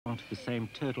to the same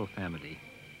turtle family.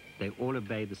 They all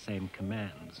obey the same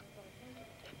commands.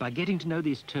 By getting to know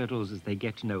these turtles as they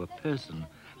get to know a person,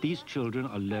 these children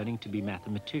are learning to be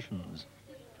mathematicians.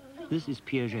 This is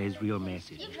Piaget's real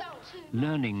message,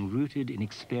 learning rooted in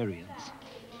experience.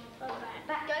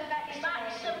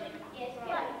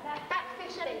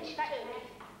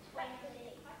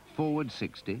 Forward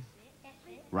 60,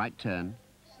 right turn,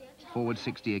 forward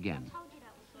 60 again.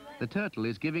 The turtle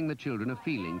is giving the children a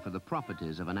feeling for the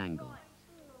properties of an angle.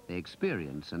 They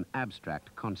experience an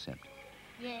abstract concept.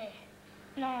 Yeah.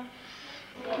 No.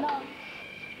 No.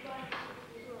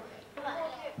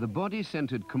 The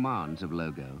body-centered commands of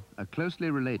Logo are closely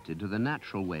related to the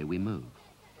natural way we move.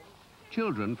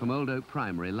 Children from Old Oak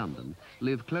Primary, London,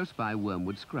 live close by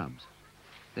Wormwood Scrubs.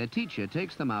 Their teacher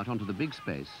takes them out onto the big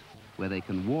space where they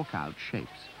can walk out shapes.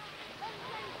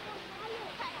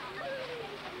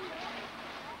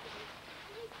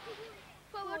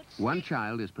 One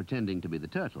child is pretending to be the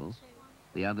turtle,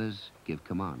 the others give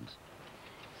commands.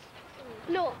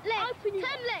 No, left, turn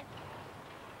left.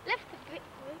 Left a bit,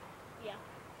 yeah.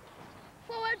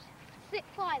 Forward, 6,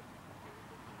 5.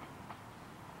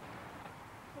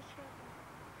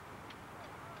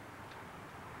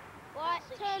 Right,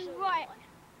 turn right.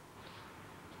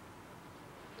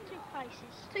 2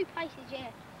 paces. 2 paces,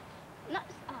 yeah. Not,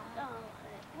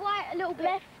 right a little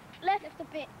bit. Left a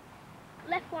bit.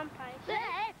 Left 1 pace.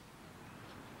 Left.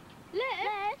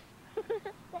 Left.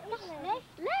 Left.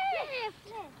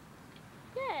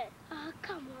 Yeah. Oh,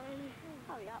 come on.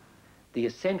 Hurry up. The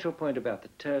essential point about the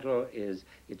turtle is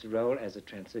its role as a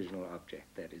transitional object.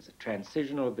 That is, a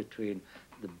transitional between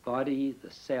the body,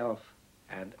 the self,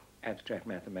 and abstract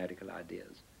mathematical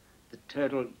ideas. The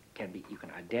turtle can be, you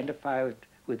can identify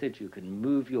with it, you can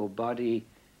move your body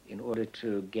in order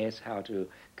to guess how to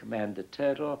command the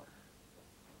turtle.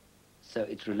 So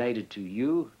it's related to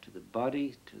you, to the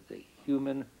body, to the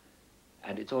human,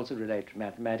 and it's also related to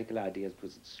mathematical ideas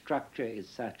because its structure is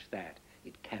such that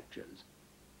it captures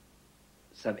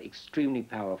some extremely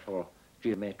powerful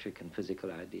geometric and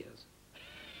physical ideas.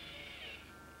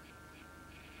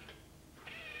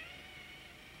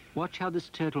 Watch how this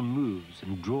turtle moves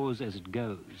and draws as it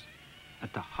goes.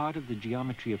 At the heart of the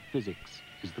geometry of physics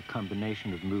is the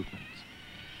combination of movements.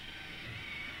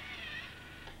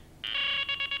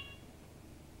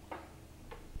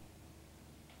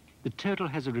 The turtle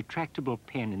has a retractable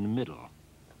pen in the middle.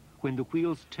 When the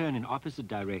wheels turn in opposite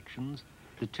directions,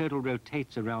 the turtle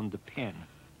rotates around the pen.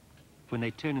 When they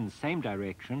turn in the same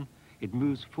direction, it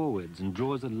moves forwards and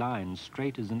draws a line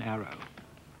straight as an arrow.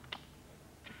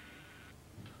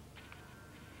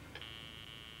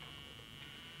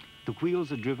 The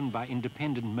wheels are driven by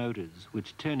independent motors,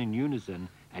 which turn in unison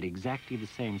at exactly the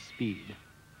same speed.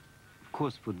 Of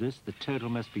course, for this, the turtle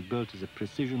must be built as a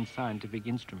precision scientific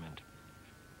instrument.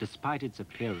 Despite its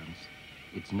appearance,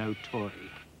 it's no toy.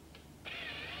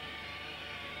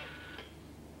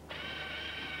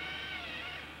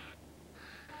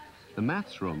 The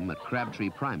maths room at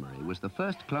Crabtree Primary was the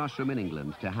first classroom in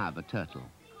England to have a turtle.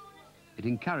 It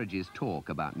encourages talk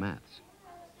about maths.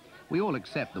 We all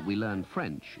accept that we learn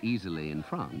French easily in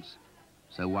France,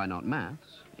 so why not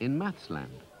maths in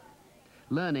Mathsland?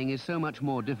 Learning is so much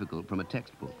more difficult from a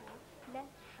textbook.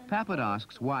 Papert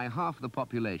asks why half the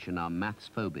population are maths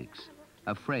phobics,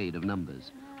 afraid of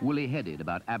numbers, woolly-headed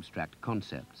about abstract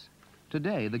concepts.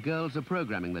 Today, the girls are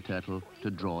programming the turtle to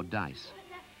draw dice.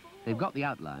 They've got the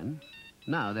outline.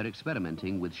 Now they're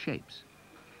experimenting with shapes.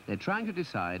 They're trying to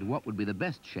decide what would be the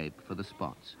best shape for the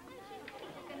spots.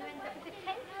 We're going to end up with a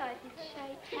 10-sided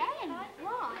shape. 10?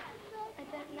 Why? I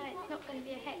don't know. It's not going to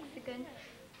be a hexagon.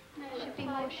 It should be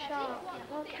more sharp.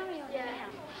 Well, carry on. Yeah.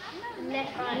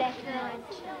 Left, 9,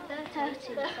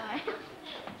 13, sorry.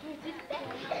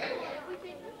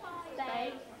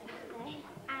 Space.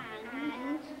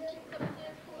 And...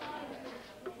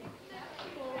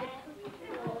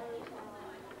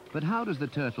 But how does the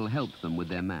turtle help them with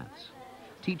their maths?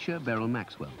 Teacher Beryl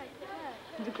Maxwell.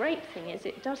 The great thing is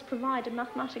it does provide a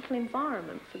mathematical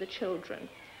environment for the children.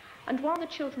 And while the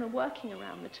children are working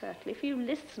around the turtle, if you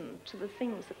listen to the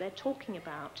things that they're talking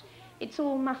about, it's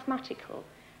all mathematical.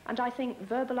 And I think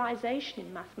verbalization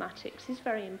in mathematics is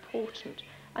very important.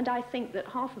 And I think that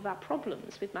half of our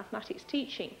problems with mathematics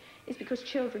teaching is because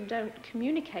children don't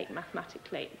communicate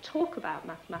mathematically, talk about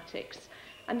mathematics,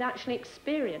 and actually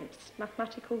experience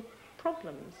mathematical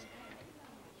problems.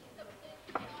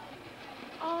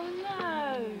 Oh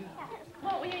no!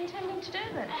 What were you intending to do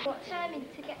then? Determined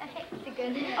to get a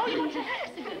hexagon. Oh, you want a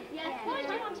hexagon? Yes. Why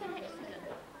do you want a hexagon?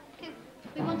 Because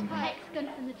we We want a hexagon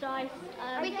from the dice.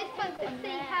 We just want to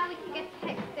see how we can get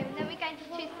a hexagon, and then we're going to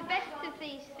choose the best of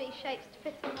these three shapes to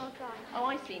put on our dice. Oh,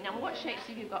 I see. Now, what shapes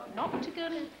have you got? An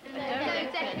octagon, a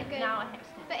dodecagon, now a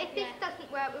hexagon. But if this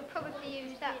doesn't work, we'll probably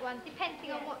use that one, depending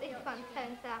on what this one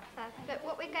turns out as. But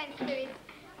what we're going to do is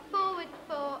forward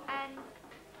 4 and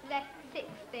left 60.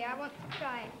 I want to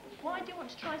try it. Why do you want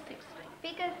to try 60?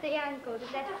 Bigger the angle, the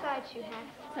less sides you have.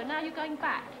 So now you're going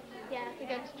back. Yeah, we're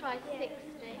going to try 60.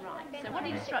 Right. So what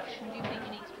instruction do you think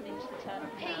you need to put into the turtle?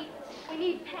 We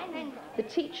need pen. The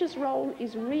teacher's role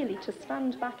is really to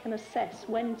stand back and assess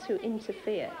when to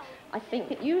interfere. I think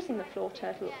that using the floor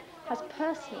turtle has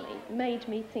personally made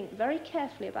me think very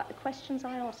carefully about the questions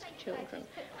I ask children,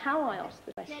 how I ask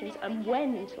the questions, and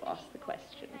when to ask the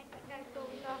question.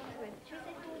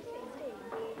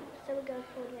 So we'll go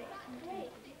forward like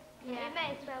 16. Yeah, you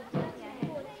may as well do it.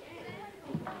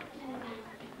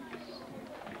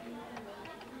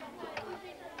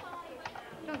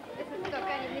 This has got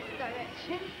going in this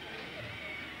direction.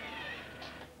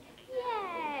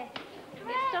 Yes!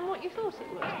 It's done what you thought it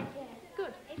would.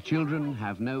 Good. Children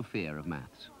have no fear of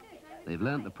maths. They've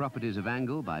learnt the properties of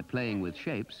angle by playing with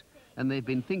shapes, and they've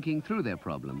been thinking through their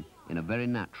problem in a very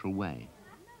natural way.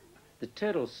 The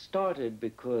turtle started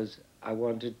because I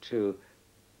wanted to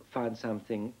find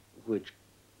something which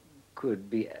could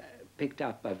be picked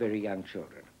up by very young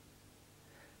children.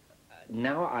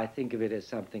 Now I think of it as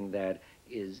something that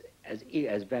is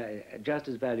just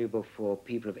as valuable for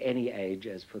people of any age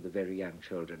as for the very young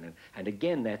children. And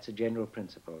again, that's a general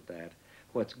principle, that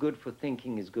what's good for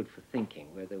thinking is good for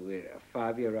thinking, whether we're a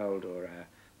 5-year-old or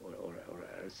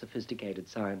a sophisticated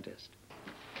scientist.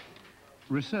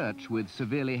 Research with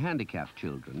severely handicapped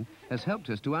children has helped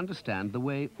us to understand the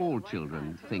way all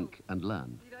children think and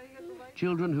learn.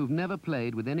 Children who've never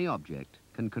played with any object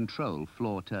can control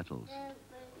floor turtles.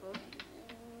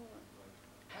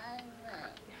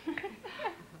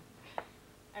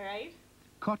 All right.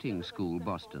 Cotting School,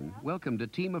 Boston, welcomed a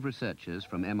team of researchers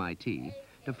from MIT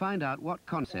to find out what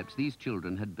concepts these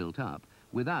children had built up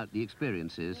without the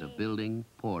experiences of building,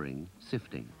 pouring,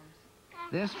 sifting.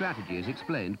 Their strategy is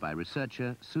explained by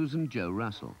researcher Susan Jo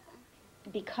Russell.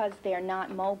 Because they're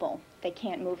not mobile, they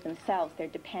can't move themselves, they're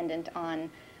dependent on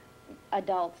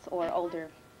adults or older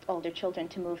children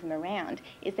to move them around,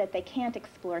 is that they can't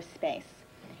explore space.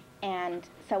 And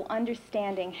so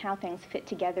understanding how things fit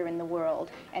together in the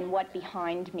world and what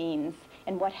behind means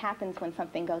and what happens when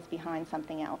something goes behind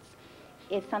something else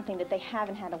is something that they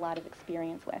haven't had a lot of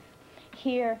experience with.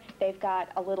 Here, they've got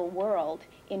a little world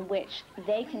in which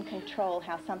they can control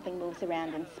how something moves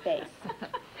around in space.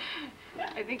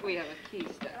 I think we have a key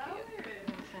stuck here.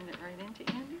 You want to send it right into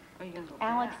Andy? Or you going to go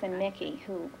Alex back? and Mickey,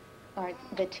 who are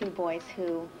the two boys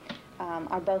who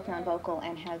are both non-vocal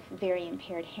and have very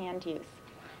impaired hand use,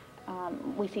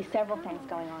 we see several things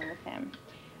going on with them.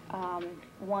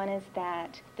 One is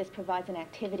that this provides an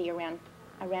activity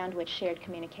around which shared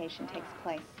communication takes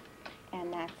place,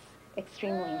 and that's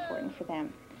extremely important for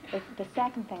them. The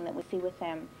second thing that we see with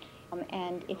them,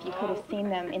 and if you could have seen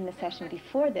them in the session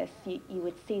before this, you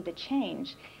would see the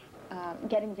change.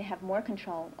 Getting to have more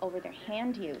control over their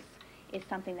hand use is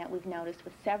something that we've noticed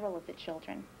with several of the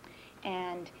children.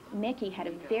 And Mickey had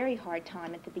a very hard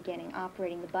time at the beginning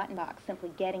operating the button box,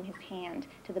 simply getting his hand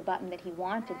to the button that he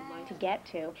wanted to get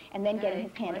to, and then getting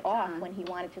his hand off when he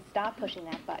wanted to stop pushing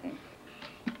that button.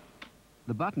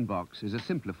 The button box is a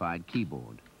simplified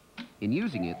keyboard. In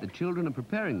using it, the children are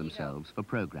preparing themselves for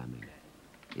programming.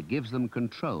 It gives them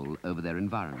control over their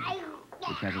environment,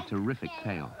 which has a terrific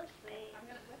payoff.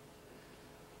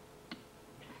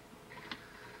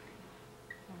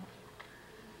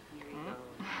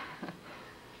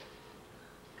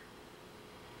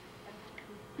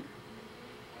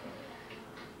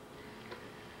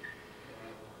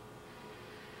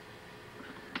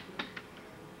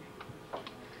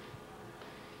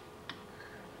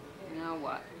 Now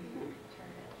what?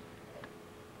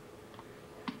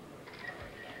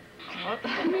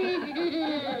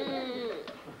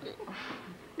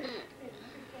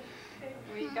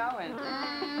 Where are you going?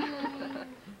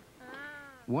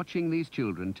 Watching these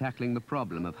children tackling the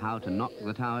problem of how to knock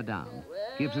the tower down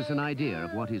gives us an idea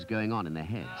of what is going on in their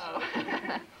heads.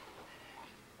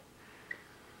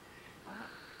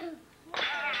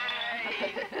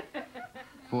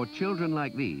 For children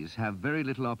like these have very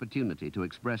little opportunity to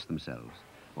express themselves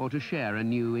or to share a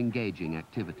new engaging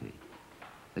activity.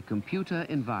 The computer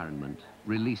environment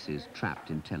releases trapped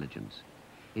intelligence.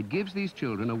 It gives these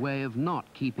children a way of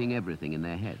not keeping everything in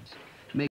their heads,